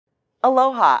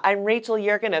Aloha, I'm Rachel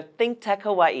Yergin of ThinkTech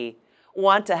Hawaii.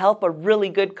 Want to help a really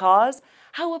good cause?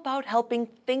 How about helping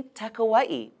ThinkTech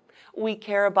Hawaii? We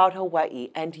care about Hawaii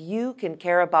and you can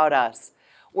care about us.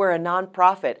 We're a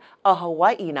nonprofit, a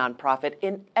Hawaii nonprofit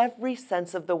in every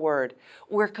sense of the word.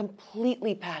 We're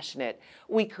completely passionate.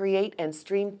 We create and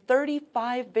stream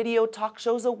 35 video talk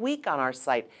shows a week on our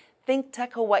site,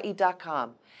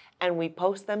 thinktechhawaii.com, and we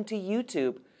post them to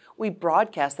YouTube. We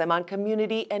broadcast them on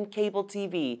community and cable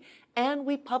TV, and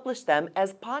we publish them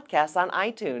as podcasts on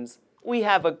iTunes. We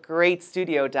have a great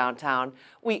studio downtown.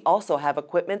 We also have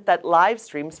equipment that live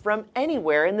streams from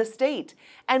anywhere in the state.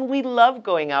 And we love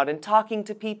going out and talking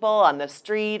to people on the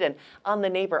street and on the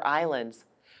neighbor islands.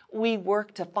 We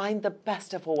work to find the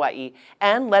best of Hawaii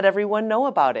and let everyone know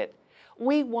about it.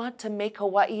 We want to make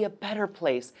Hawaii a better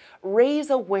place, raise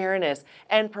awareness,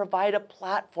 and provide a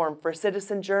platform for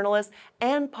citizen journalists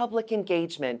and public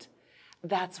engagement.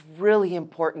 That's really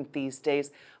important these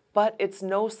days, but it's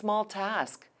no small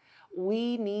task.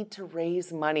 We need to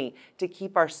raise money to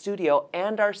keep our studio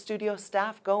and our studio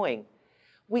staff going.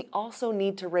 We also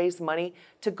need to raise money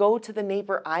to go to the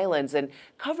neighbor islands and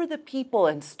cover the people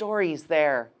and stories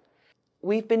there.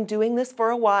 We've been doing this for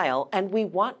a while and we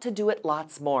want to do it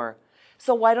lots more.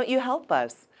 So why don't you help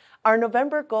us? Our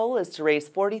November goal is to raise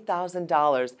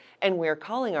 $40,000 and we're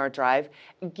calling our drive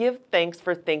Give Thanks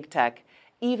for ThinkTech.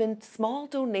 Even small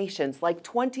donations like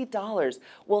 $20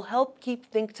 will help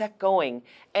keep ThinkTech going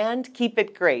and keep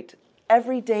it great,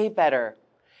 every day better.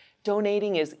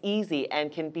 Donating is easy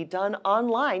and can be done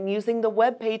online using the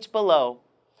webpage below.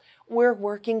 We're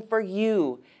working for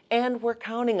you and we're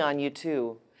counting on you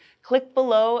too. Click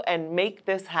below and make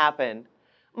this happen.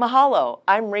 Mahalo,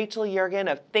 I'm Rachel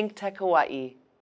Yergin of ThinkTech Hawaii.